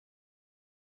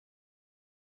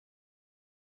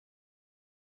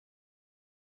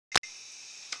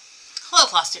Hello,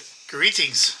 Flosstube.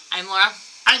 Greetings. I'm Laura.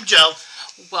 I'm Joe.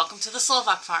 Welcome to the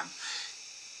Slovak Farm.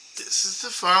 This is the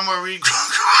farm where we grow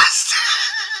grass.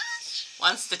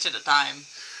 One stitch at a time.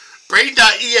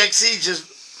 Brain.exe just...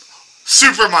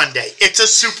 Super Monday. It's a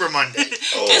Super Monday.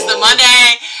 It's the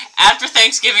Monday after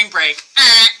Thanksgiving break.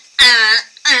 Oh,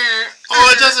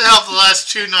 it doesn't help the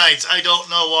last 2 nights. I don't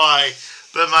know why.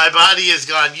 But my body is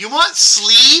gone. You want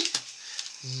sleep?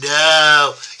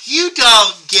 No. You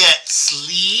don't get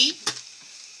sleep.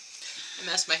 I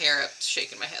messed my hair up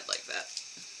shaking my head like that.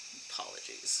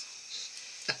 Apologies.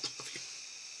 I love you.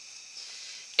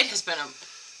 It's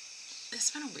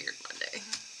been a weird Monday.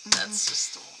 That's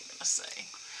just all I'm gonna say.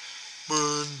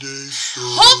 Monday.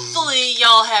 Hopefully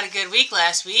y'all had a good week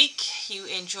last week. You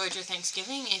enjoyed your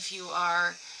Thanksgiving. If you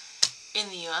are in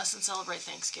the U.S. and celebrate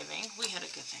Thanksgiving, we had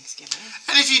a good Thanksgiving.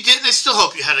 And if you didn't, I still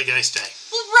hope you had a nice day.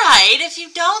 Well, right. If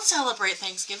you don't celebrate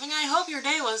Thanksgiving, I hope your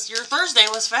Thursday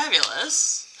was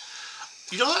fabulous.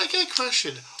 You know what? I got a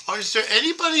question. Is there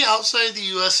anybody outside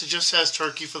the U.S. that just has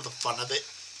turkey for the fun of it?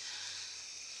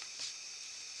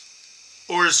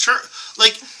 Or is turkey...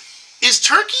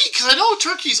 Because I know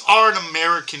turkeys are an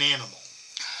American animal.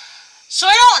 So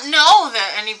I don't know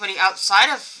that anybody outside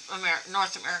of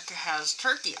North America has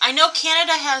turkey. I know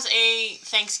Canada has a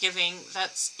Thanksgiving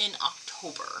that's in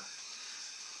October.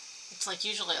 It's like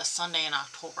usually a Sunday in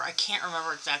October. I can't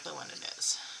remember exactly when it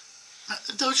is.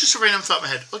 That was just a random thought in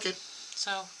my head. Okay.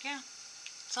 So, yeah.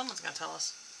 Someone's going to tell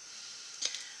us.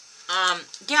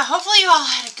 Yeah, hopefully you all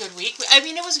had a good week. I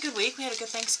mean, it was a good week. We had a good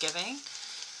Thanksgiving.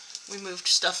 We moved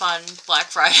stuff on Black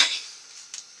Friday.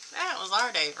 That was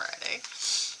our day Friday.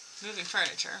 Moving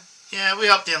furniture. Yeah, we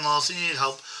helped the in-laws. We needed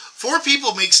help. 4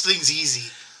 people makes things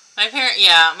easy. My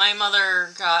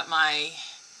mother got my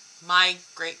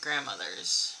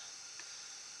great-grandmother's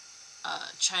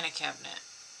china cabinet.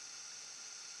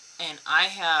 And I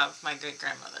have my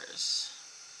great-grandmother's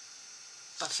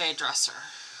buffet dresser.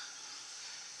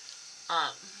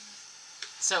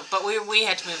 But we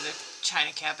had to move the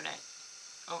china cabinet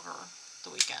over the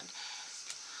weekend.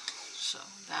 So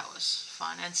that was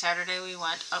fun. And Saturday we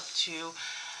went up to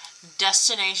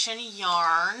Destination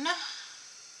Yarn,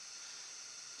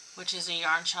 which is a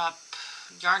yarn shop,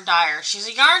 yarn dyer. She's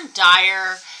a yarn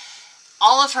dyer.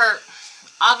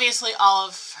 Obviously all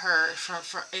of her,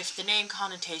 if the name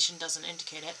connotation doesn't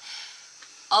indicate it,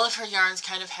 all of her yarns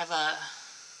kind of have a,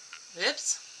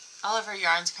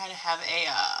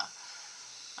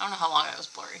 I don't know how long it was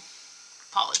blurry.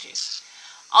 Apologies.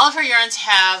 All of her yarns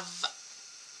have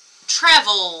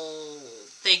travel.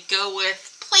 They go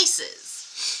with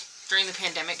places. During the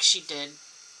pandemic, she did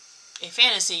a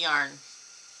fantasy yarn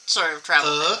sort of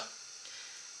travel thing.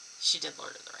 She did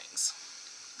Lord of the Rings.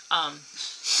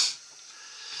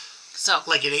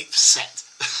 Like an 8th set.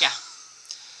 Yeah.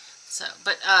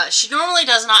 But she normally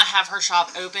does not have her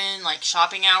shop open, like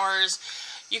shopping hours.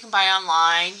 You can buy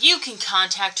online. You can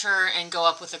contact her and go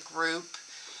up with a group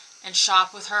and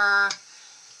shop with her.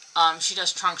 She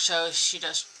does trunk shows. She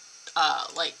does,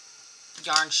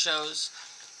 yarn shows.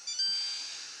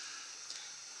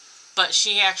 But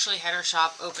she actually had her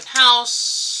shop open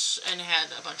house and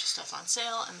had a bunch of stuff on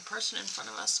sale. And the person in front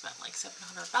of us spent like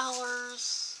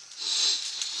 $700.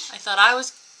 I thought I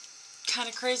was kind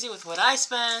of crazy with what I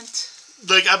spent.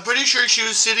 Like, I'm pretty sure she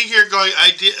was sitting here going,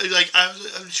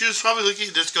 she was probably looking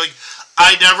at this going,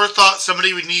 I never thought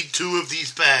somebody would need 2 of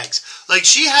these bags. Like,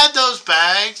 she had those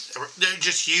bags, they're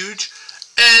just huge,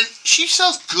 and she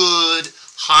sells good,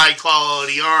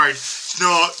 high-quality yarn. It's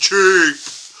not cheap.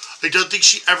 I don't think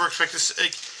she ever expected,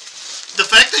 the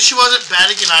fact that she wasn't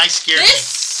batting an eye scared me.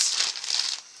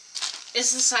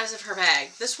 This is the size of her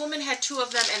bag. This woman had 2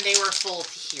 of them, and they were full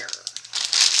here.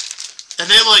 And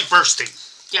they were, like, bursting.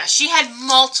 Yeah, she had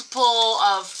multiple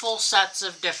of full sets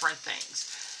of different things.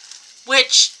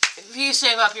 Which, if you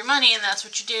save up your money and that's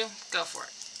what you do, go for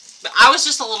it. But I was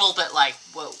just a little bit like,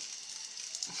 whoa.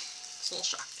 It's a little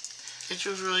shocked. It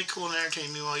was really cool and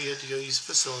entertaining me while you had to go use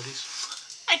the facilities.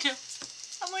 I do.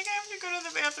 I'm like, I have to go to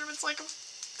the bathroom. It's like a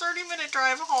 30-minute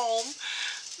drive home.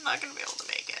 I'm not going to be able to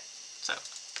make it. So.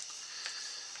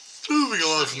 Moving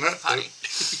on from that.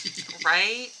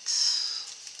 Right?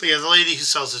 But yeah, the lady who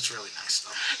sells it's really nice,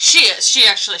 though. She is. She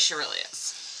really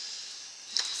is.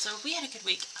 So we had a good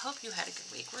week. I hope you had a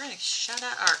good week. We're going to shout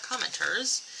out our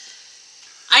commenters.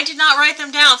 I did not write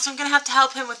them down, so I'm going to have to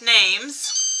help him with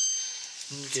names.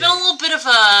 Okay. It's been a little bit of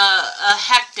a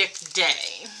hectic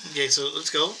day. Okay, so let's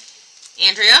go.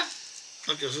 Andrea.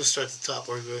 Okay, so let's start at the top.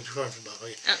 We're going to bottom.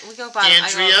 Okay. We go bottom.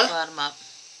 Andrea. I go bottom up.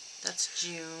 That's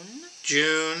June.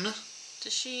 June.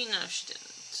 Does she? No, she didn't.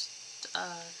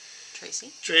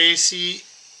 Tracy. Tracy.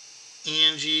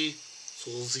 Angie.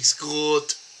 Susie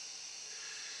Scott.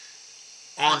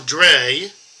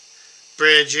 Andre.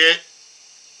 Bridget.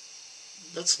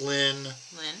 That's Lynn.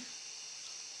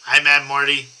 Hi, Mad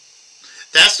Marty.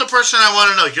 That's the person I want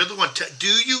to know. You're the one. Do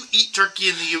you eat turkey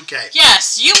in the UK?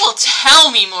 Yes, you will tell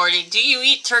me, Morty. Do you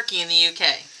eat turkey in the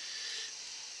UK?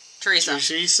 Teresa.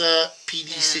 PD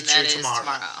Stitcher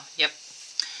tomorrow. Yep.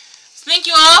 So thank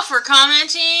you all for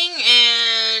commenting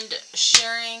and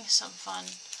sharing some fun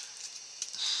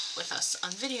with us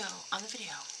on the video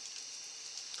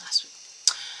last week.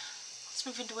 Let's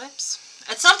move into whips.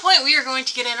 At some point we are going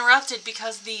to get interrupted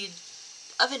because the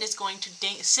oven is going to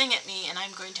sing at me and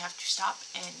I'm going to have to stop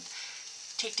and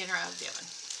take dinner out of the oven.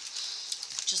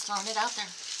 Just throwing it out there.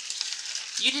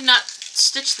 You did not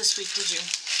stitch this week, did you?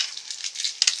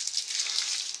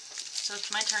 So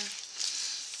it's my turn.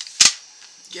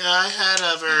 Yeah, I had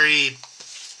a very...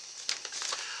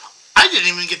 I didn't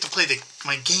even get to play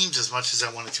my games as much as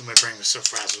I wanted to. My brain was so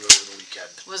frazzled over the weekend.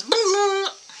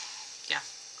 Yeah.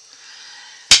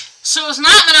 So it was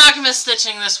not monogamous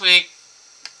stitching this week,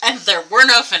 and there were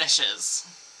no finishes.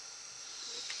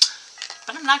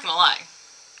 But I'm not going to lie.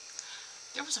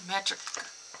 There was a metric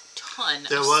ton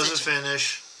There of was stitching. a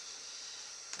finish.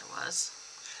 There was.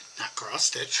 Not cross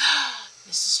stitch.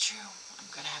 This is true. I'm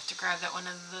going to have to grab that one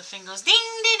of the thing goes ding,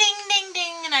 ding, ding, ding,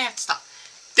 ding, and I have to stop.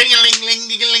 Ding-a-ling-ling,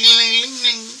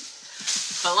 ding-a-ling-ling-ling-ling.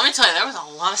 But let me tell you, there was a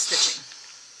lot of stitching.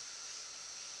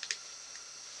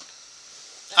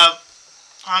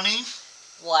 Honey?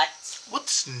 What?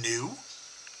 What's new?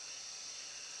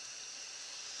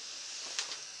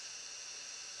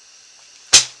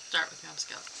 Start with me, I'm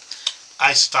scared.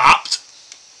 I stopped.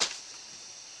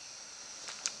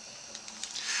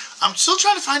 I'm still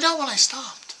trying to find out when I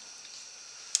stopped.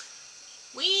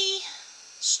 We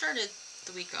started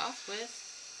the week off with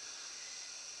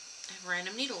a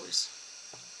random needle loose.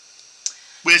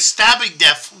 With Stabbing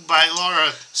Death by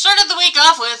Laura. Started the week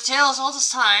off with Tales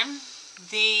Oldest Time,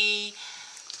 the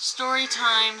story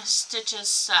time Stitches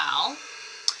Sal.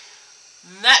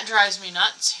 That drives me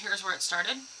nuts. Here's where it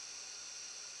started.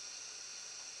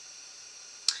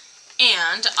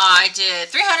 And I did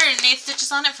 308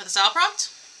 stitches on it for the Sal prompt.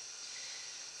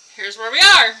 Here's where we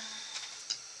are.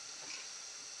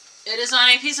 It is on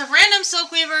a piece of random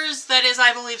silk weavers that is,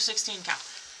 I believe, 16 count.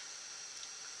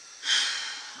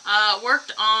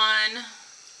 Worked on,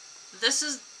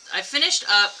 I finished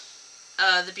up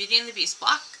the Beauty and the Beast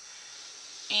block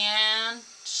and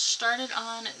started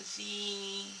on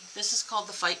this is called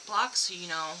the Fight block, so you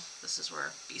know this is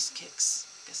where Beast kicks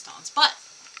Gaston's butt.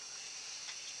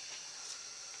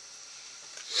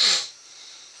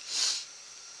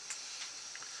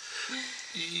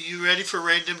 You ready for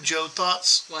random Joe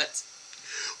thoughts? What?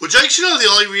 Would you actually know the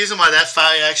only reason why that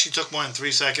fight actually took more than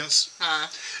 3 seconds?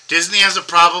 Disney has a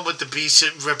problem with the beast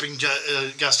ripping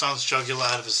Gaston's jugular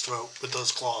out of his throat with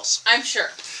those claws. I'm sure.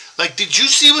 Like, did you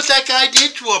see what that guy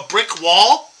did to a brick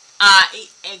wall?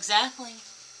 Exactly.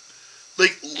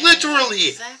 Like, literally.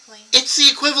 Exactly. It's the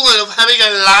equivalent of having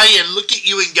a lion look at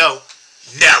you and go,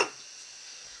 no.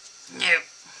 No.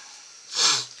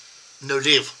 No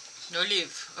live. No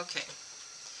live. Okay.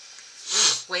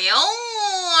 Well,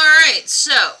 alright,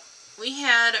 so we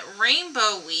had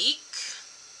Rainbow Week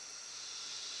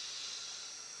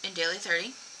in Daily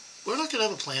 30. We're not going to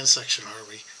have a plan section, are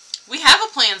we? We have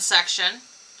a plan section.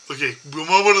 Okay, we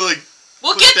might want to, like...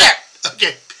 We'll get there!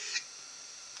 Okay.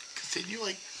 Continue,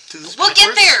 like, to this We'll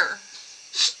get there!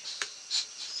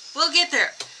 We'll get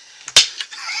there.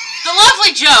 The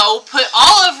lovely Joe put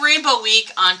all of Rainbow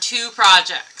Week on 2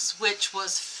 projects, which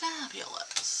was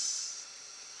fabulous.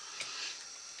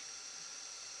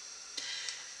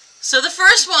 So the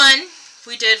first one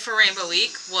we did for Rainbow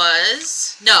Week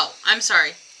was... No, I'm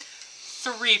sorry.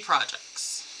 3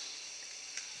 projects.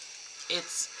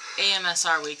 It's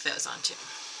AMSR Week that was on 2.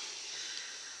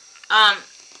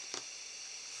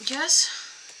 Yes?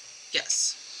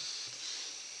 Yes.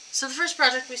 So the first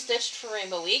project we stitched for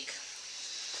Rainbow Week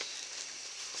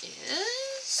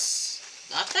is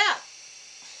not that.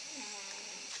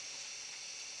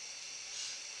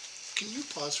 Can you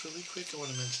pause really quick? I want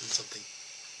to mention something.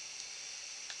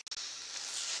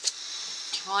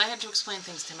 Well, I had to explain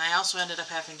things to him. I also ended up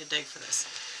having to dig for this.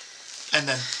 And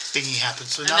then thingy happened.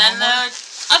 So and now then the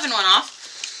oven went off.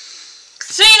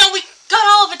 So, you know, we got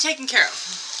all of it taken care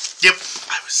of. Yep.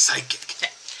 I was psychic.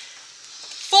 Okay.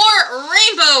 For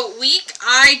Rainbow Week,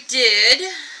 I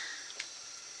did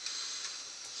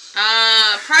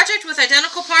a project with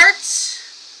identical parts.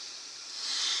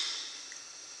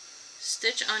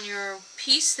 Stitch on your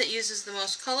piece that uses the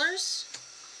most colors.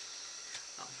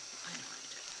 Oh, I know what I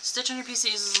did. Stitch on your piece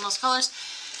that uses the most colors.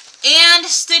 And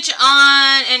stitch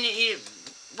on and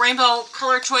rainbow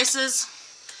color choices.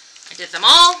 I did them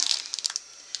all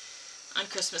on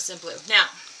Christmas in blue. Now,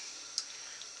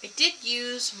 I did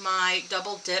use my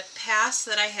double dip pass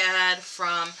that I had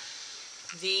from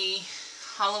the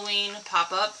Halloween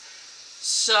pop-up.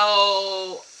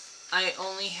 So I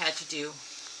only had to do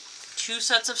 2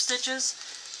 sets of stitches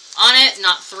on it,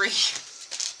 not 3.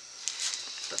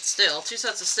 But still, 2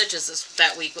 sets of stitches this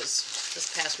past week was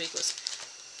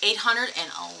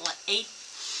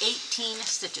 818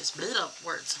 stitches. Blah,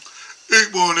 words.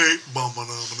 818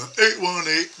 bomb-a-dum-a-dum.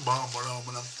 818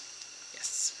 bomb-a-dum-a-dum.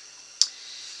 Yes.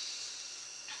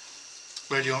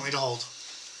 Where do you want me to hold?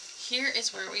 Here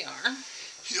is where we are.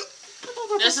 Yep.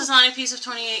 This is on a piece of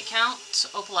 28 count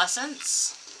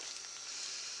opalescence.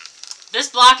 This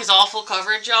block is all full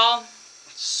coverage, y'all.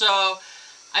 So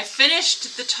I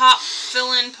finished the top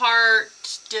fill-in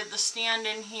part, did the stand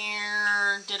in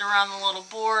here, did around the little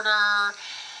border,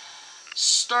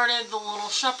 started the little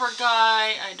shepherd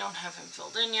guy. I don't have him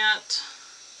filled in yet.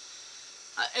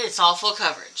 It's all full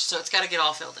coverage, so it's got to get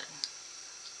all filled in.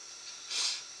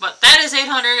 But that is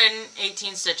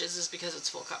 818 stitches is because it's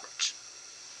full coverage.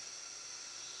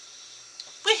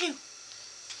 Woohoo!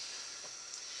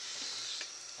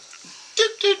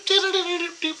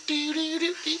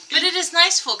 But it is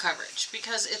nice full coverage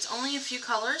because it's only a few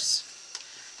colors,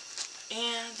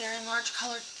 and they're in large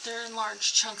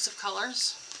chunks of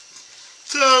colors.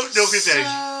 So no confetti.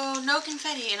 So no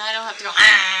confetti, and I don't have to go.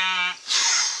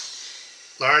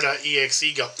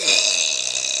 Lara.exe go.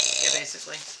 Yeah,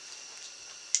 basically.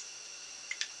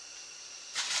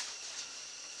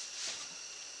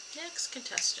 Next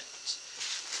contestant.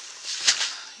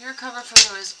 Your cover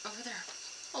photo is over there.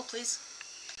 Hold, please.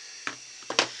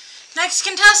 Next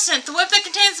contestant. The whip that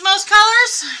contains the most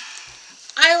colors.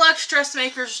 Iluxe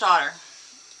Dressmaker's Daughter.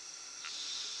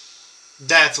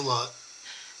 That's a lot.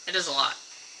 It is a lot.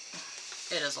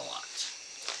 It is a lot.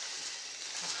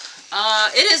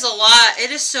 It is a lot.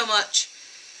 It is so much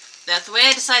that the way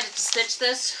I decided to stitch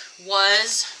this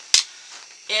was,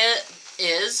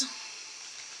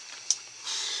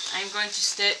 I'm going to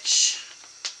stitch,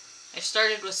 I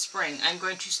started with spring. I'm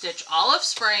going to stitch all of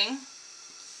spring,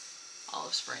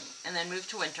 and then move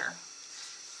to winter,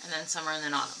 and then summer, and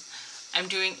then autumn. I'm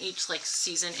doing each like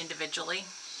season individually,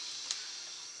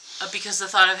 because the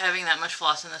thought of having that much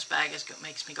floss in this bag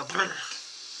makes me go brrr.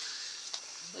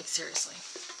 Like seriously.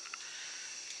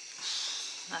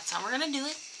 That's how we're gonna do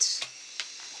it.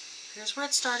 Here's where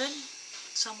it started,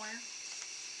 somewhere,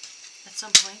 at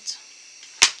some point.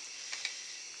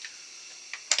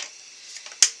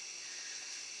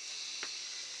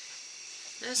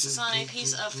 This is on a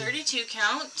piece of 32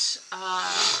 count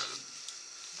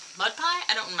mud pie.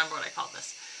 I don't remember what I called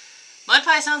this. Mud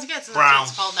pie sounds good, so that's what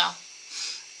it's called now.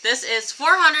 This is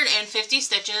 450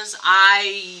 stitches.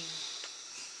 I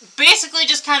basically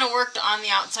just kind of worked on the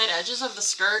outside edges of the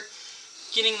skirt,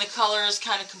 getting the colors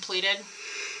kind of completed.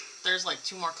 There's like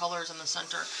 2 more colors in the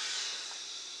center.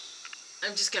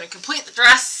 I'm just going to complete the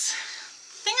dress.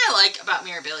 The thing I like about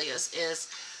Mirabilia's is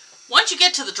once you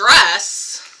get to the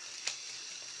dress,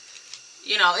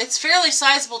 you know, it's fairly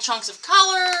sizable chunks of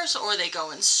colors, or they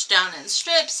go down in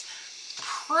strips.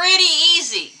 Pretty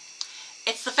easy.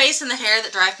 It's the face and the hair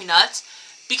that drive me nuts,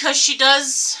 because she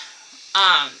does,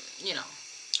 you know.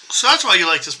 So that's why you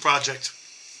like this project.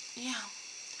 Yeah.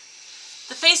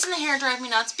 The face and the hair drive me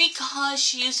nuts because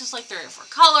she uses like 3 or 4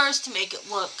 colors to make it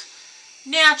look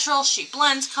natural. She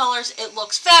blends colors. It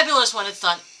looks fabulous when it's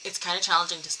done. It's kind of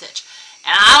challenging to stitch.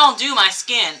 And I don't do my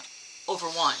skin over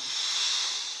 1.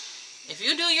 If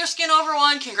you do your skin over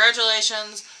 1,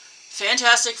 congratulations.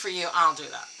 Fantastic for you. I don't do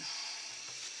that.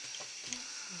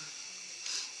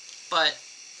 But,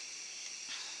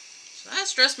 so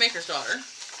that's Dressmaker's Daughter.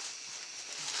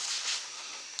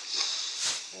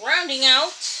 Rounding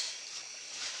out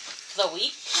the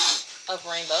week of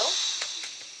Rainbow.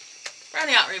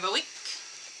 Rounding out Rainbow Week.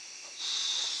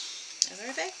 Is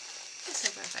there a bag? Yes,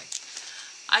 there's a bag.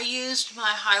 I used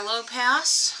my high-low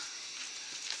pass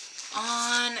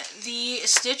on the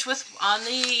stitch on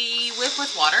the whip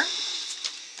with water.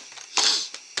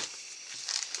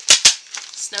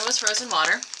 Snow is frozen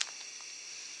water.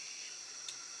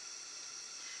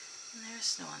 And there's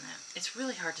snow on that. It's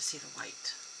really hard to see the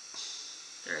white.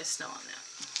 There is snow on that.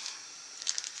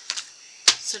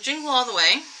 So Jingle All the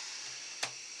Way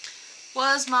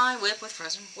was my whip with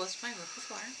water.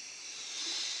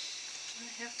 I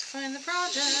have to find the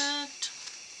project.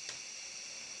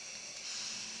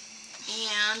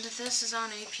 And this is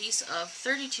on a piece of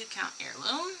 32 count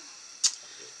heirloom.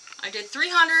 I did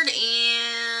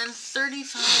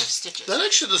 335 stitches. That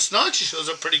actually, the snow actually shows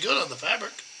up pretty good on the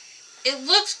fabric. it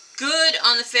looks good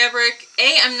on the fabric.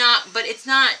 But it's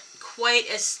not quite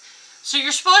as... So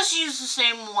you're supposed to use the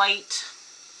same white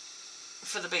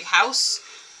for the big house.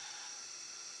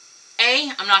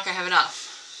 I'm not going to have enough.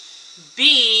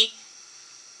 B,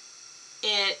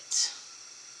 it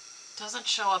doesn't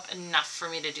show up enough for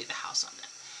me to do the house on it.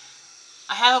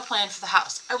 I have a plan for the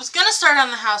house. I was going to start on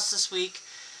the house this week,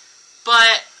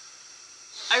 but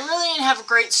I really didn't have a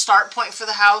great start point for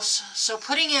the house. So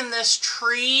putting in this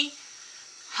tree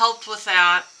helped with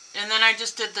that. And then I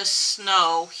just did the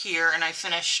snow here, and I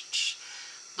finished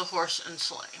the horse and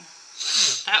sleigh.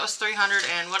 That was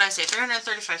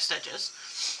 335 stitches.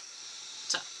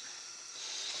 So,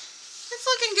 it's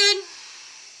looking good.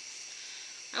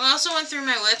 I also went through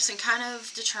my WIPs and kind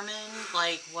of determined,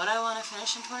 like, what I want to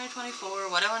finish in 2024,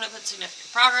 what I want to put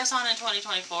significant progress on in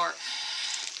 2024,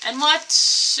 and what,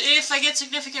 if I get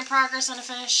significant progress on a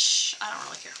finish, I don't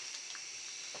really care.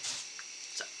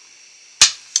 So,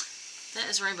 that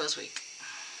is Rainbows Week.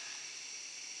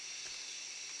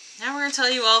 Now we're going to tell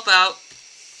you all about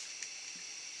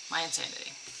my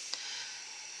insanity.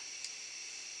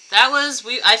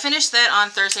 I finished that on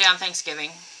Thursday on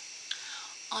Thanksgiving.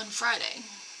 On Friday,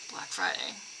 Black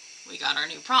Friday, we got our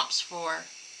new prompts for...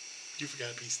 You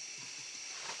forgot a piece.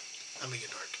 I'm making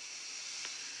it dark.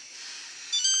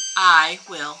 I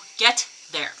will get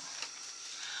there.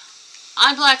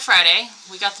 On Black Friday,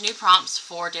 we got the new prompts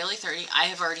for Daily 30. I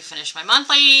have already finished my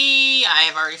monthly. I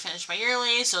have already finished my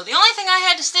yearly. So the only thing I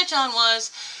had to stitch on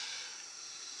was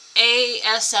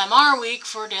ASMR week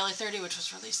for Daily 30, which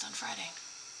was released on Friday.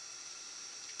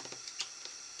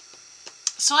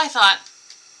 So I thought,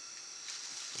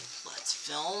 let's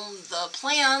film the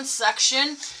plans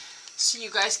section so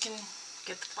you guys can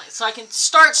get the plans. So I can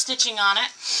start stitching on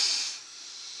it.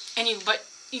 But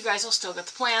you guys will still get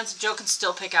the plans. Joe can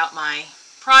still pick out my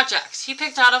projects. He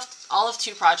picked out all of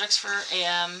 2 projects for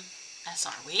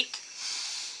AMSR week.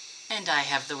 And I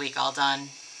have the week all done.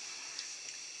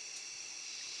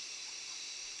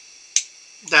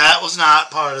 That was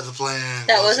not part of the plan.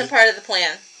 That wasn't part of the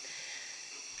plan.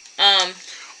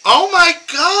 Oh my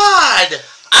god!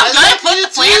 I'm going to put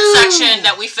the plan section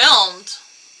that we filmed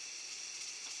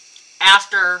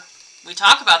after we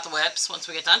talk about the WIPs, once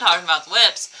we get done talking about the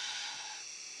WIPs.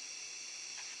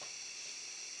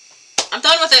 I'm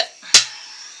done with it.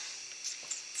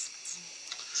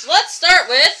 So let's start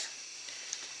with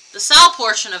the sell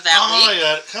portion of that week. Oh my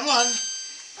god, come on.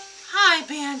 Hi,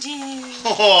 Bandy.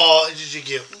 Oh, did you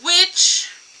get? Which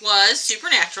was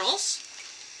Supernaturals.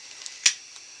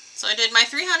 So I did my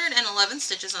 311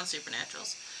 stitches on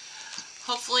Supernaturals.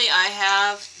 Hopefully I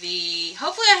have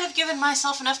given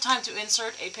myself enough time to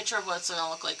insert a picture of what it's going to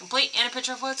look like complete and a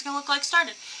picture of what it's going to look like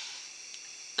started.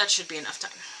 That should be enough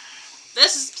time.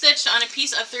 This is stitched on a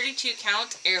piece of 32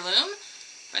 count heirloom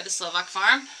by the Slovak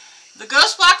Farm. The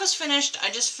ghost block was finished.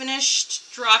 I just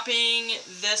finished dropping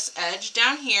this edge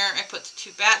down here. I put the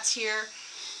 2 bats here.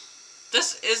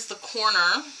 This is the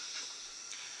corner.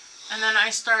 And then I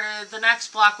started the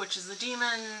next block, which is the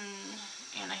demon,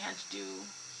 and I had to do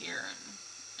here, and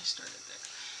I started there.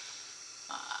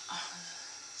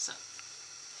 So,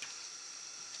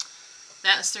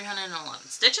 that is 311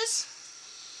 stitches.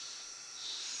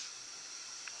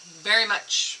 Very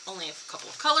much only a couple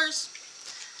of colors.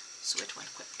 Switch one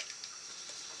quick.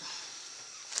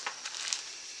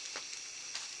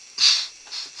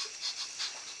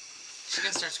 She's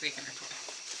going to start squeaking her toy.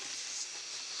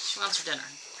 She wants her dinner.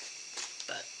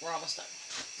 But we're almost done.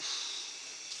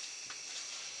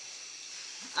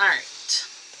 Alright.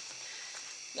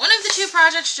 One of the 2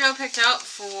 projects Joe picked out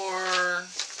for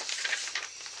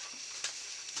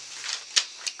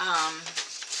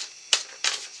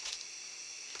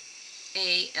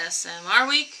ASMR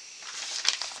week.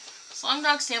 Long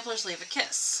Dog Samplers Leave a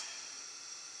Kiss.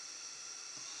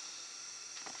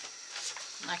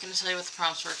 I'm not going to tell you what the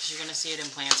prompts were because you're going to see it in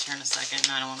plans here in a second,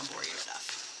 and I don't want to bore you to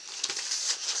death.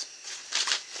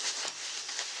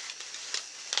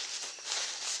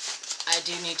 I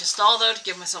do need to stall, though, to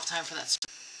give myself time for that.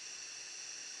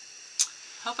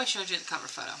 Hope I showed you the cover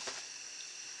photo.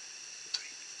 3,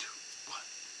 2, 1.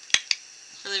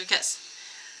 For Leave a Kiss.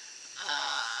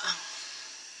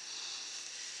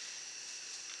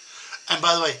 And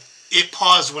by the way, it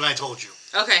paused when I told you.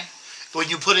 Okay. When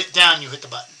you put it down, you hit the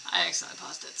button. I accidentally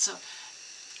paused it. So,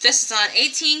 this is on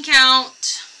 18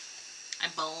 count. I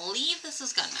believe this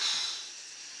is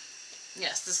gunmetal.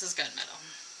 Yes, this is gunmetal.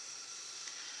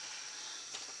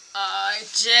 I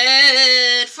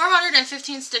did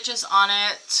 415 stitches on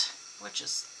it, which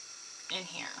is in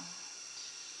here.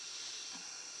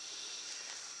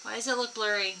 Why does it look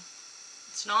blurry?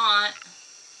 It's not.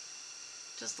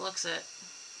 Just looks it.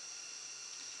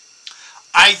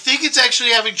 I think it's actually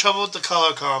having trouble with the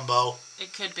color combo.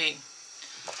 It could be.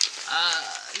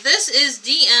 This is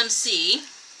DMC.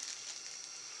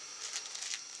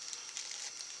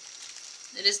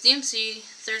 It is DMC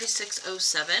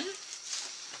 3607.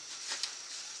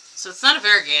 So it's not a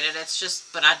variegated, it's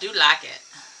just, but I do like it.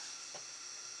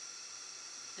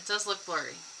 It does look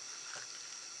blurry.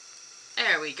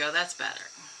 There we go, that's better.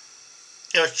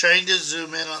 I was trying to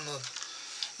zoom in on the...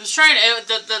 I was trying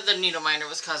to, the needle minder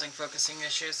was causing focusing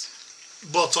issues.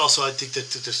 Well, it's also, I think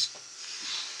that this...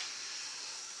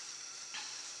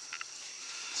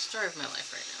 Story of my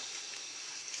life right now.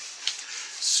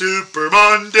 Super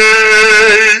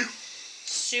Monday!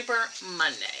 Super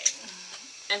Monday.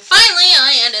 And finally,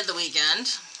 I ended the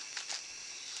weekend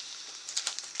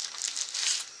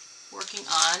working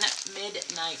on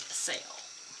Midnight Sale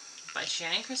by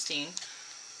Shannon Christine.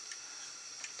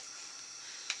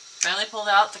 Finally pulled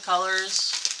out the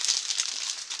colors,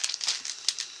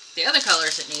 the other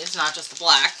colors it needs, not just the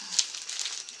black.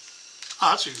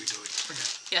 Oh, that's what you're doing. Okay.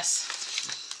 Yes,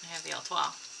 I have the Altois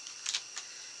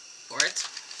for it.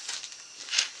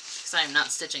 Because I am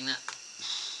not stitching that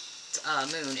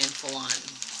moon in full-on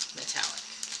metallic.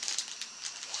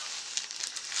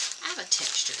 I have a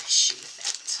texture issue with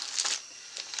that.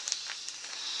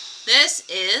 This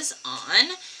is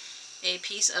on a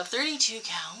piece of 32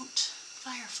 count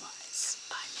Fireflies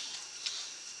by me.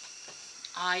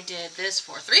 I did this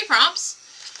for 3 prompts,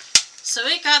 so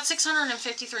it got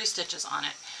 653 stitches on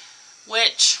it,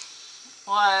 which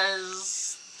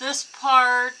was this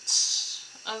part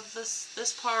of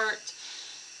this part,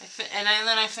 and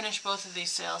then I finished both of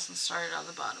these sails and started on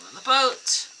the bottom of the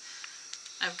boat.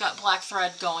 I've got black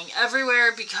thread going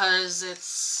everywhere because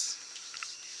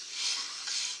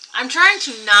I'm trying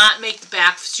to not make the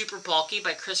back super bulky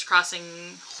by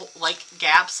crisscrossing like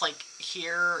gaps like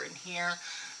here and here.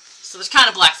 So there's kind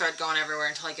of black thread going everywhere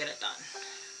until I get it done.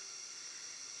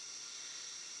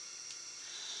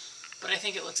 But I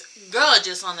think it looks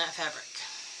gorgeous on that fabric.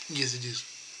 Yes, it is.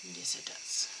 Yes, it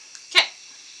does. Okay.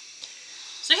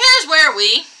 So here's where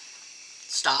we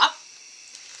stop.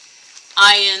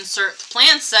 I insert the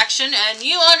plans section, and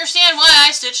you understand why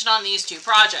I stitched on these 2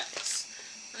 projects.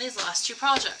 And these last 2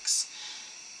 projects.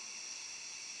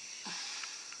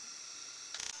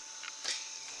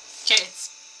 Okay, it's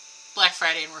Black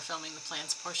Friday and we're filming the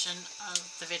plans portion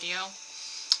of the video.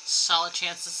 Solid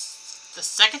chances the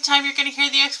second time you're going to hear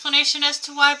the explanation as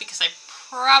to why, because I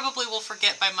probably will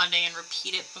forget by Monday and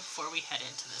repeat it before we head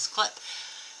into this clip.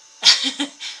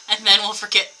 And then we'll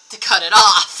forget to cut it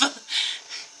off.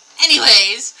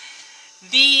 Anyways,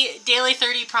 the daily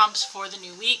 30 prompts for the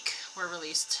new week were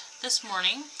released this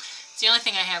morning. It's the only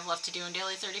thing I have left to do in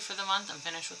daily 30 for the month. I'm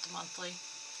finished with the monthly.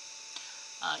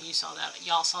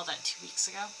 Y'all saw that 2 weeks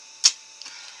ago.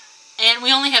 And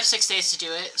we only have 6 days to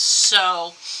do it,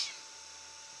 so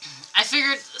I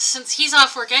figured since he's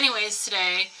off work anyways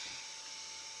today,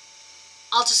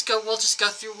 we'll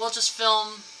just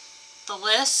film the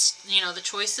list, you know, the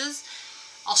choices.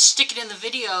 I'll stick it in the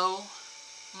video,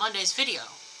 Monday's video.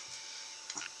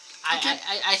 Okay.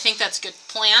 I think that's a good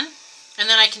plan. And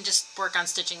then I can just work on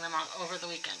stitching them over the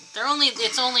weekend.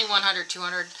 It's only 100,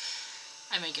 200.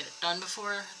 I may get it done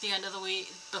before the end of the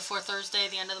week, before Thursday,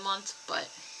 the end of the month, but,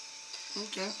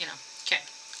 okay. You know, okay.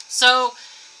 So,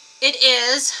 it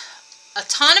is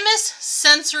Autonomous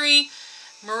Sensory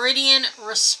Meridian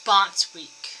Response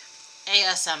Week,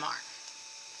 ASMR.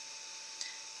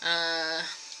 A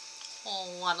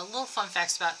lot of little fun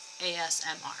facts about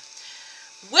ASMR.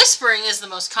 Whispering is the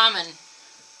most common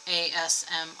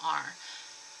ASMR.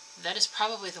 That is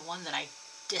probably the one that I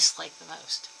dislike the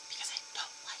most, because I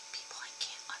don't like people I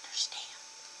can't understand.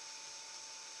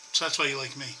 So that's why you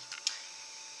like me.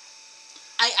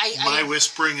 My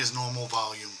whispering is normal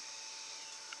volume.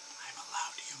 I'm a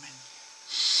loud human.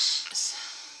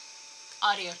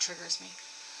 Audio triggers me.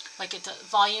 Like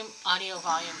audio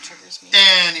volume triggers me.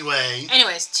 Anyways.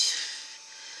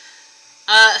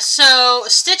 So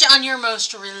stitch on your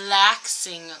most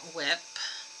relaxing whip.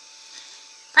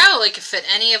 Probably could fit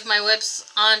any of my whips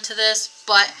onto this,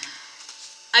 but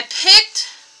I picked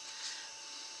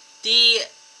the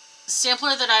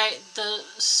sampler the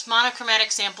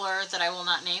monochromatic sampler that I will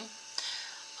not name.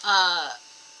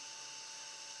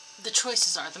 The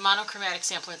choices are the monochromatic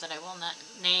sampler that I will not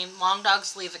name, Long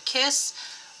Dogs Leave a Kiss.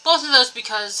 Both of those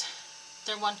because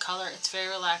they're one color. It's very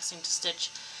relaxing to stitch.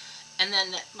 And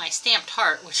then my Stamped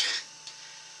Heart, which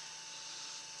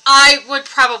I would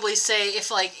probably say if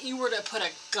like you were to put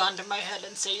a gun to my head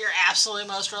and say you're absolutely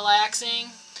most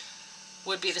relaxing,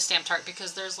 would be the Stamped Heart,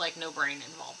 because there's like no brain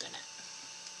involved in it.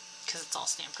 Because it's all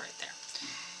stamped right there.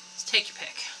 So take your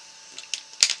pick.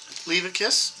 Leave a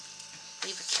kiss.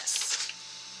 Leave a kiss.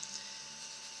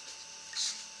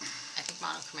 I think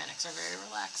monochromatics are very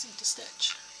relaxing to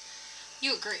stitch.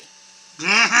 You agree?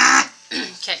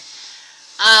 Okay.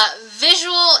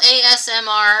 Visual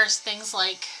ASMRs, things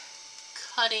like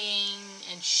cutting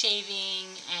and shaving,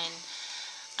 and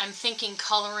I'm thinking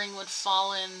coloring would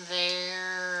fall in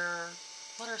there.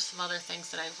 What are some other things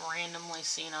that I've randomly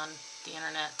seen on the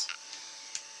internet?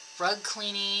 Rug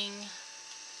cleaning.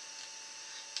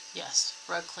 Yes,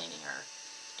 rug cleaning or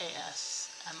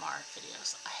ASMR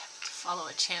videos. I have to follow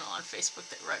a channel on Facebook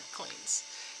that rug cleans.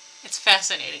 It's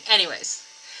fascinating. Anyways,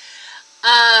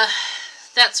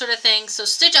 that sort of thing. So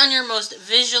stitch on your most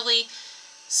visually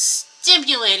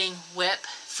stimulating whip.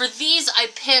 For these, I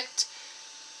picked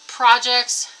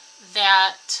projects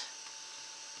that,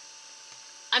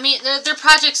 I mean, they're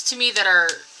projects to me that are,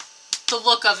 the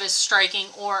look of is striking,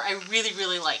 or I really,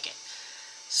 really like it.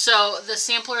 So the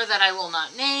sampler that I will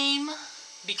not name,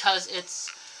 because it's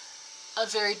a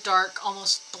very dark,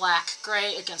 almost black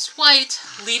gray against white.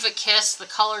 Leave a Kiss, the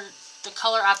color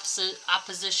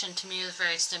opposition to me is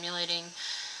very stimulating.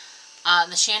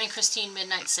 The Shannon Christine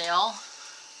Midnight Sail,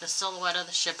 the silhouette of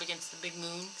the ship against the big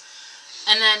moon.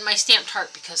 And then my Stamped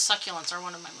Heart, because succulents are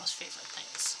one of my most favorite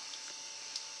things.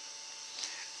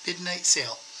 Midnight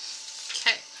Sail.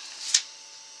 Okay.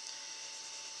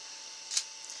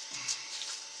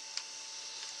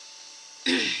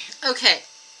 Okay.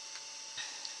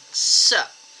 So,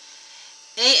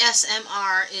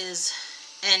 ASMR is,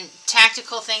 and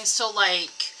tactical things, so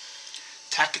like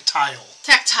tactile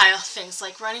things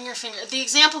like running your finger. The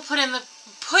example put in the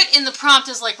prompt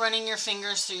is like running your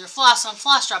fingers through your floss on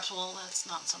floss drops. Well, that's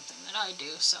not something that I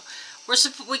do. So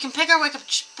we can pick our whip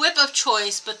of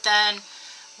choice, but then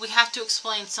we have to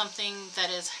explain something that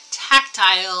is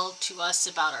tactile to us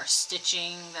about our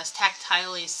stitching. That's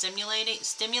tactilely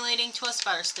stimulating to us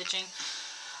about our stitching.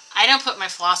 I don't put my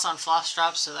floss on floss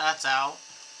drops, so that's out.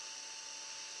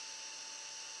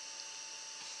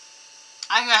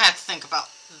 I'm going to have to think about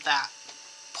that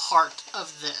part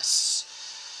of this.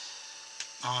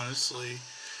 Honestly,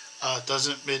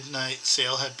 doesn't Midnight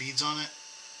Sail have beads on it?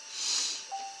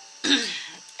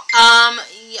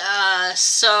 Yeah,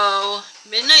 so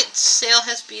Midnight Sail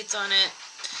has beads on it.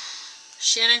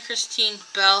 Shannon Christine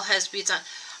Bell has beads on.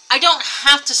 I don't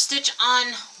have to stitch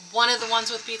on one of the ones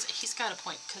with beads. He's got a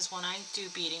point, because when I do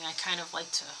beading, I kind of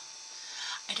like to,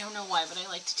 I don't know why, but I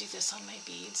like to do this on my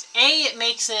beads. I'm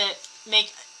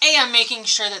making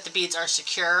sure that the beads are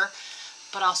secure,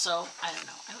 but also, I don't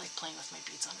know, I like playing with my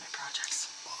beads on my projects.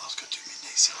 Well, I was going to do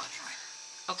Midnight Sail anyway.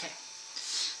 Okay.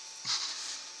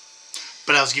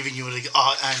 But I was giving you an idea.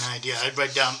 I'd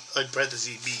write down, I'd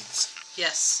parentheses beads.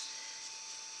 Yes.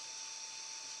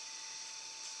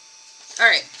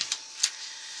 Alright.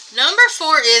 Number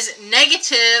 4 is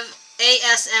negative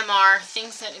ASMR.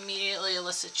 Things that immediately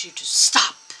elicit you to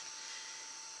stop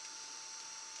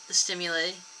the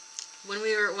stimuli.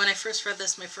 When I first read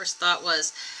this, my first thought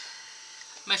was,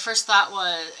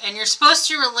 and you're supposed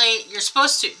to,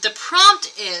 the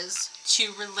prompt is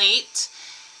to relate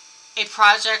a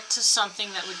project to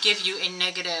something that would give you a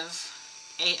negative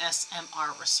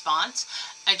ASMR response.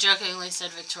 I jokingly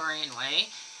said Victorian way,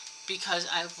 because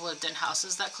I've lived in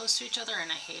houses that close to each other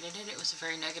and I hated it. It was a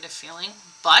very negative feeling.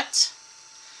 But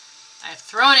I've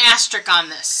thrown an asterisk on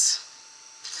this.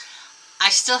 I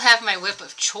still have my whip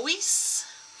of choice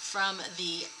from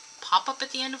the pop-up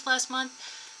at the end of last month.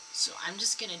 So I'm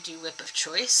just going to do whip of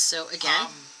choice. So again.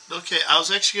 Okay, I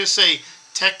was actually going to say,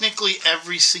 technically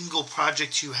every single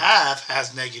project you have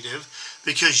has negative,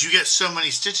 because you get so many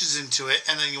stitches into it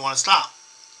and then you want to stop.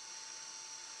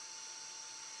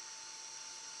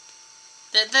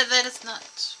 That is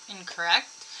not incorrect.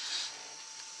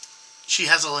 She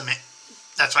has a limit.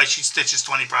 That's why she stitches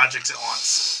 20 projects at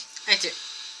once. I do.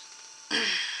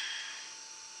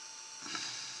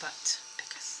 But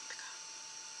pick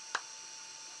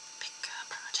a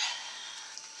project.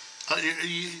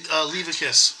 Leave a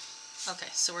Kiss.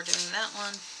 Okay, so we're doing that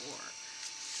one for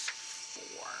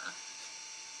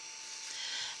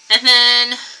 4. And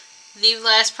then the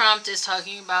last prompt is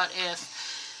talking about if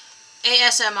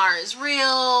ASMR is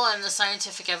real and the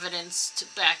scientific evidence to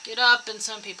back it up, and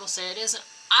some people say it isn't.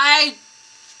 I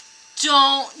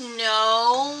don't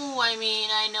know. I mean,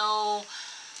 I know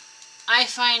I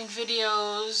find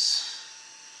videos,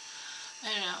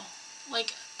 I don't know,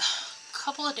 like a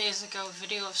couple of days ago, a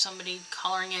video of somebody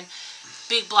coloring in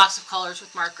big blocks of colors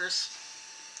with markers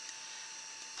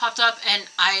popped up, and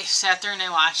I sat there and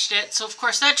I watched it. So of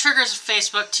course that triggers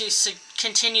Facebook to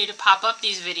continue to pop up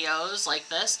these videos like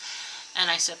this. And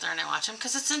I sit there and I watch them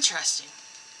because it's interesting.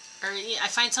 Or I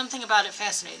find something about it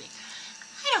fascinating.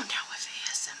 I don't know if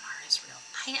ASMR is real.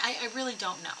 I really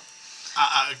don't know.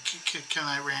 Can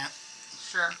I rant?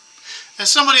 Sure.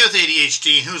 As somebody with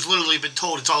ADHD who's literally been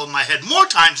told it's all in my head more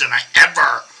times than I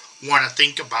ever want to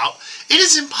think about, it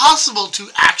is impossible to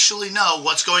actually know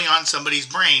what's going on in somebody's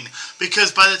brain,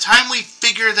 because by the time we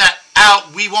figure that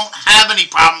out, we won't have any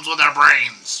problems with our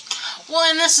brains. Well,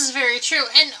 and this is very true.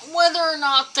 And whether or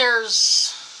not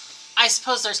there's, I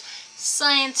suppose there's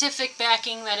scientific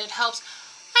backing that it helps,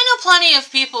 I know plenty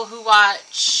of people who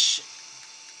watch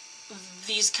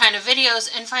these kind of videos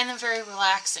and find them very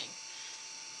relaxing.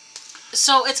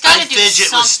 So it's got to do something. I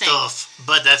fidget with stuff,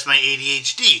 but that's my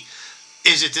ADHD.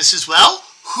 Is it this as well?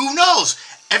 Who knows?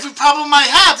 Every problem I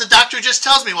have, the doctor just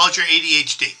tells me, well, it's your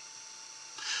ADHD.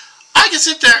 I can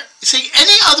sit there and say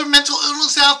any other mental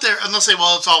illness out there, and they'll say,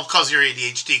 well, it's all because of your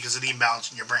ADHD, because of the imbalance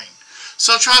in your brain.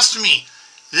 So trust me,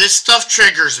 this stuff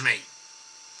triggers me.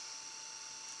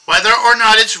 Whether or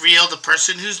not it's real, the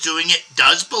person who's doing it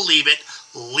does believe it.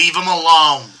 Leave them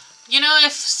alone. You know,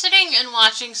 if sitting and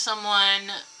watching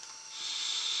someone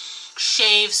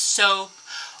shave soap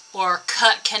or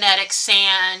cut kinetic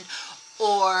sand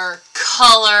or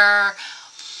color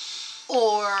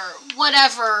or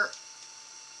whatever,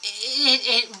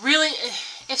 it really,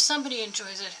 if somebody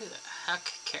enjoys it, who the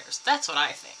heck cares? That's what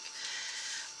I think.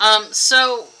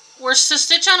 So we're to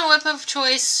stitch on a whip of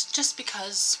choice just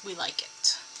because we like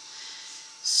it.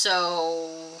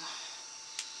 So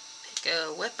pick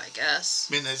a whip, I guess.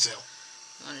 Midnight sale.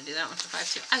 You want to do that one for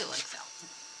 $5 too? I like that one.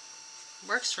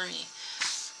 Works for me.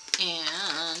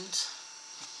 And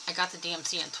I got the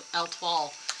DMC and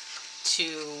L12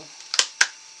 to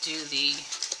do the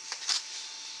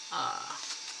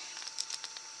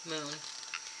moon.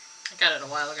 I got it a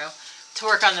while ago. To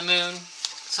work on the moon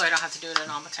so I don't have to do it in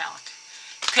all metallic.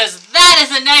 Because that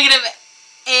is a negative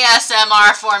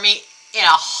ASMR for me in a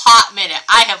hot minute.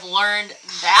 I have learned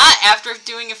that after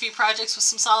doing a few projects with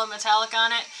some solid metallic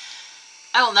on it.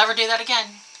 I will never do that again.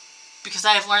 Because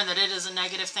I have learned that it is a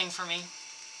negative thing for me.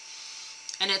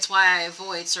 And it's why I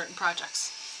avoid certain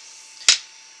projects.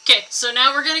 Okay, so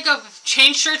now we're going to go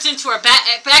change shirts into our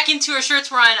back into our shirts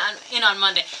we're on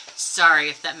Monday. Sorry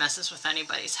if that messes with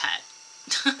anybody's head.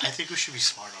 I think we should be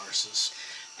smart arses.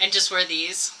 And just wear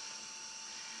these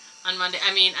on Monday.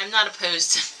 I mean, I'm not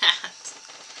opposed to that.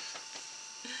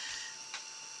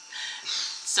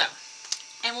 So,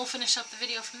 and we'll finish up the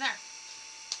video from there.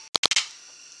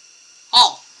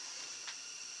 Haul.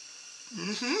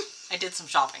 I did some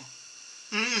shopping.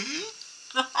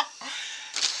 I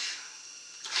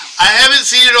haven't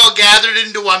seen it all gathered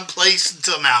into one place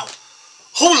until now.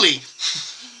 Holy!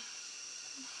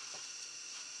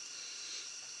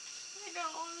 I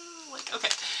know. Like, okay.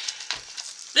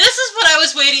 This is what I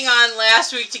was waiting on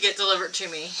last week to get delivered to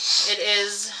me. It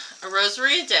is a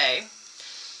rosary a day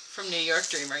from New York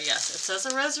Dreamer. Yes, it says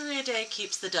a rosary a day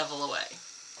keeps the devil away.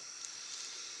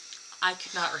 I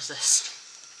could not resist.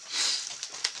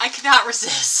 I could not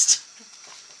resist.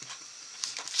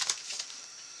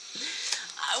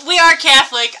 We are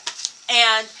Catholic,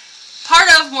 and part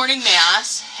of morning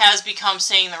mass has become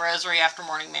saying the rosary after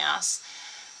morning mass.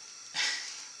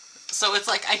 So it's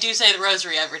like I do say the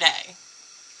rosary every day.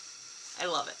 I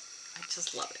love it. I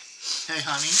just love it. Hey,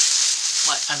 honey.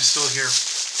 What? I'm still here.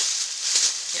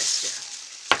 Yes, dear.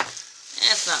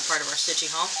 That's not part of our stitching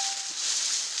haul.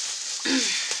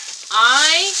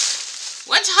 I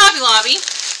went to Hobby Lobby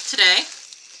today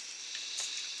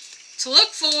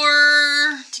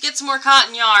to get some more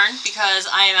cotton yarn because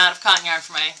I am out of cotton yarn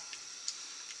for my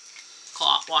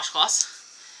washcloths.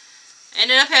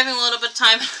 Ended up having a little bit of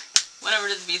time. Went over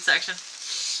to the bead section.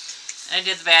 And I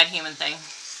did the bad human thing.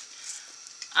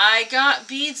 I got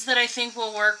beads that I think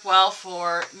will work well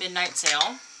for midnight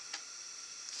sale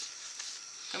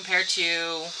compared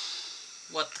to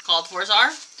what the called fors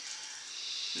are.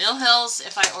 Mill Hills,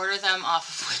 if I order them off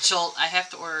of Witchelt, I have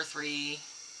to order 3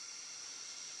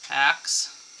 packs.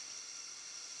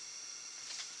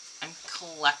 I'm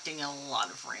collecting a lot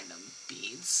of random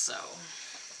beads, so...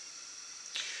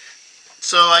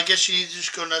 So I guess you need to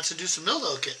just go nuts and do some Mill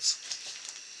Hill kits.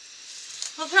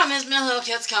 Well, the problem is Mill Hill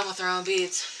kits come with their own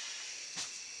beads.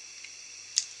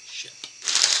 Shit.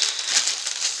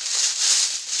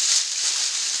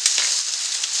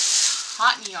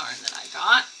 Cotton yarn that I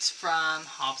got from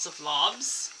Hops of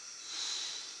Lobs.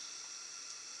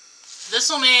 This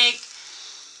will make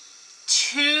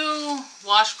 2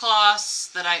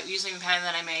 washcloths that I using the pattern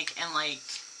that I make, and like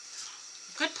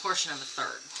a good portion of a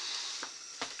third.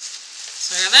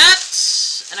 So I got that,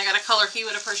 and I got a color he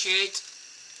would appreciate.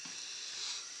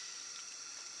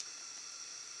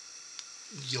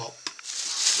 Yup.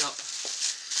 Yup.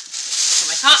 So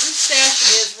my cotton stash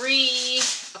is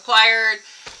reacquired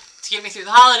to get me through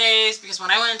the holidays, because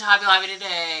when I went into Hobby Lobby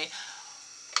today,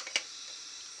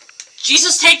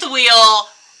 Jesus take the wheel,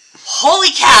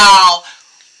 holy cow,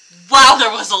 wow,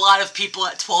 there was a lot of people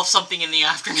at 12 something in the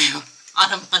afternoon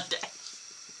on a Monday.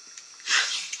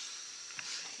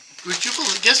 Would you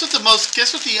believe, guess what the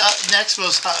next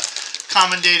most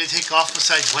common day to take off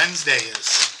besides Wednesday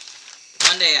is?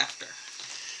 Monday after.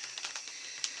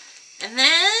 And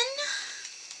then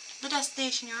the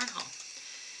Destination Yarn Haul.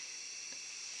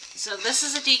 So this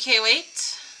is a DK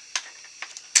weight,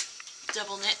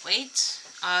 double knit weight.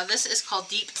 This is called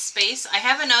Deep Space. I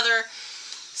have another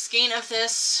skein of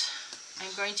this.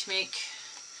 I'm going to make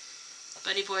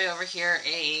Buddy Boy over here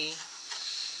a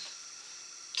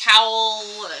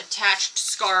cowl attached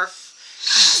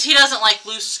scarf. He doesn't like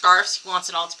loose scarves. He wants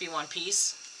it all to be one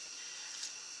piece.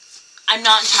 I'm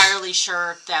not entirely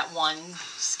sure that one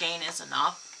skein is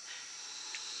enough,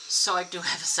 so I do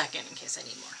have a second in case I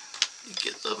need more.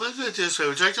 Let me do it this way.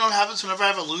 Would you like to know what happens whenever I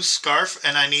have a loose scarf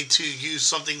and I need to use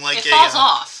something like it falls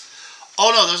off.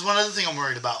 Oh no, there's one other thing I'm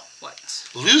worried about. What?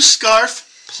 Loose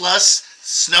scarf plus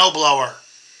snowblower.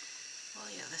 Well,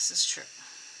 yeah, this is true.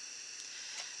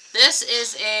 This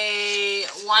is a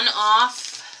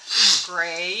one-off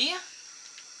gray.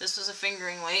 This was a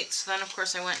fingering weight. So then, of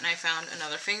course, I went and I found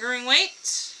another fingering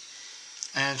weight.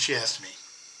 And she asked me.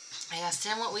 I asked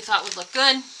him what we thought would look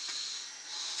good.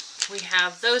 We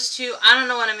have those two. I don't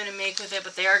know what I'm going to make with it,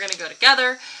 but they are going to go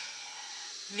together.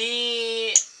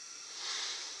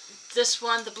 This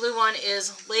one, the blue one,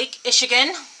 is Lake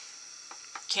Michigan.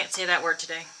 Can't say that word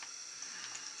today.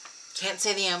 Can't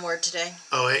say the M word today.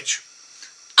 O-H.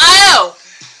 Oh!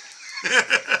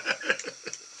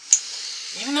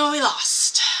 Even though we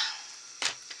lost.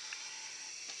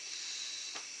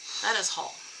 That is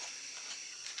haul.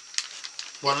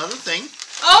 One other thing.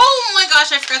 Oh my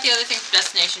gosh, I forgot the other thing for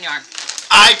Destination Yarn.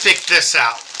 I picked this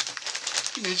out.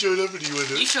 You showed up and you went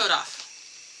You showed off.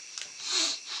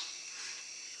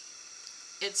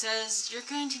 It says, you're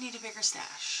going to need a bigger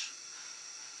stash.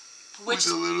 Which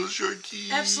with a little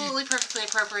sharky. Absolutely perfectly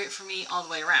appropriate for me all the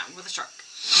way around with a shark.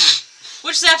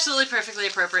 Which is absolutely perfectly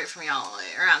appropriate for me all the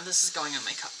way around. This is going on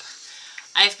my cup.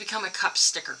 I have become a cup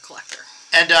sticker collector.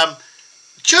 And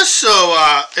just so,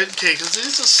 okay, because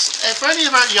for any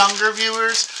of our younger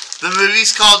viewers, the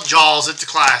movie's called Jaws. It's a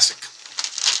classic.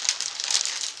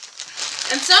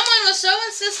 And someone was so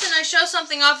insistent I show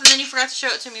something off, and then you forgot to show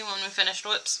it to me when we finished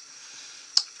Whips.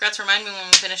 Forgot to remind me when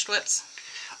we finished Whips.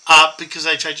 Because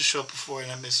I tried to show it before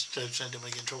and I missed. I didn't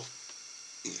make in trouble.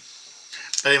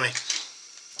 But anyway.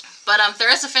 But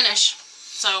there is a finish,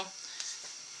 so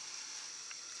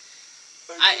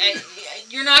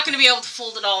you're not going to be able to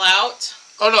fold it all out.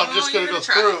 Oh no, I'm just going to go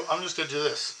through. I'm just going to do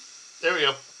this. There we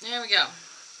go. There we go.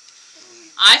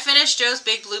 I finished Joe's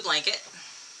big blue blanket.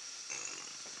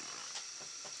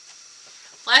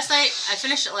 Last night, I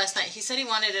finished it last night. He said he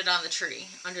wanted it on the tree,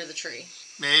 under the tree.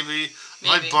 Maybe.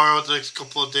 Might borrow it the next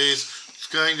couple of days. It's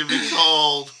going to be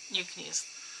cold. You can use the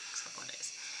next couple of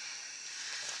days.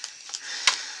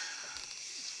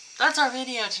 That's our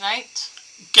video tonight.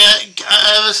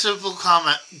 I have a simple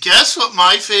comment. Guess what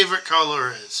my favorite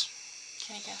color is?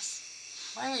 Can you guess?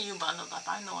 Why are you bundled up?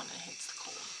 I'm the one that hates the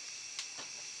cold.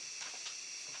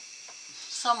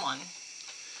 Someone.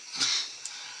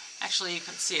 Actually, you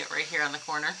can see it right here on the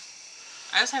corner.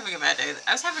 I was having a bad day.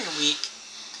 I was having a week.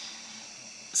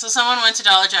 So someone went to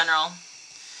Dollar General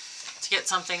to get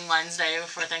something Wednesday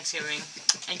before Thanksgiving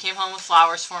and came home with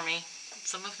flowers for me.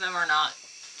 Some of them are not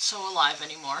so alive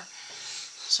anymore,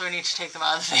 so I need to take them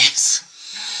out of the vase.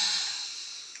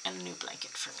 And a new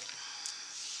blanket for me.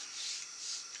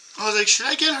 I was like, should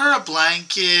I get her a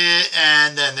blanket?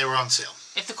 And then they were on sale.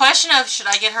 If the question of should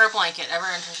I get her a blanket ever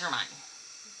enters your mind,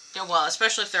 yeah, well,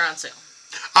 especially if they're on sale.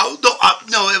 Oh,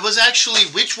 no, it was actually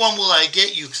which one will I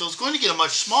get you? Because I was going to get a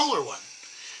much smaller one.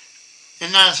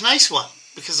 And not a nice one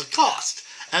because of cost.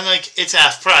 And like, it's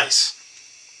half price.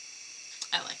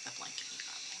 I like the blanket you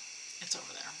got me. It's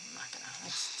over there. I'm not gonna.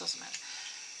 It doesn't matter.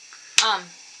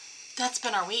 That's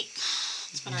been our week.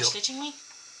 It's been our stitching week.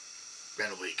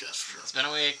 Been a week, that's for sure. It's been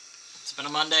a week. It's been a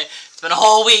Monday. It's been a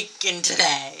whole week in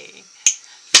today.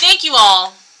 Thank you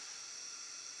all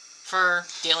for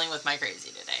dealing with my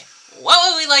crazy today. What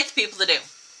would we like the people to do?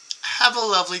 Have a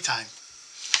lovely time.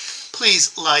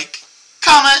 Please like,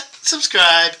 comment,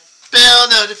 subscribe, bell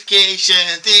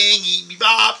notification, thingy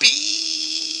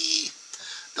boppy.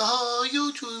 The whole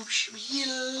YouTube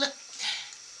spiel.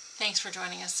 Thanks for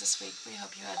joining us this week. We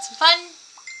hope you had some fun.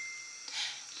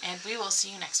 And we will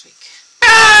see you next week.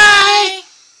 Bye!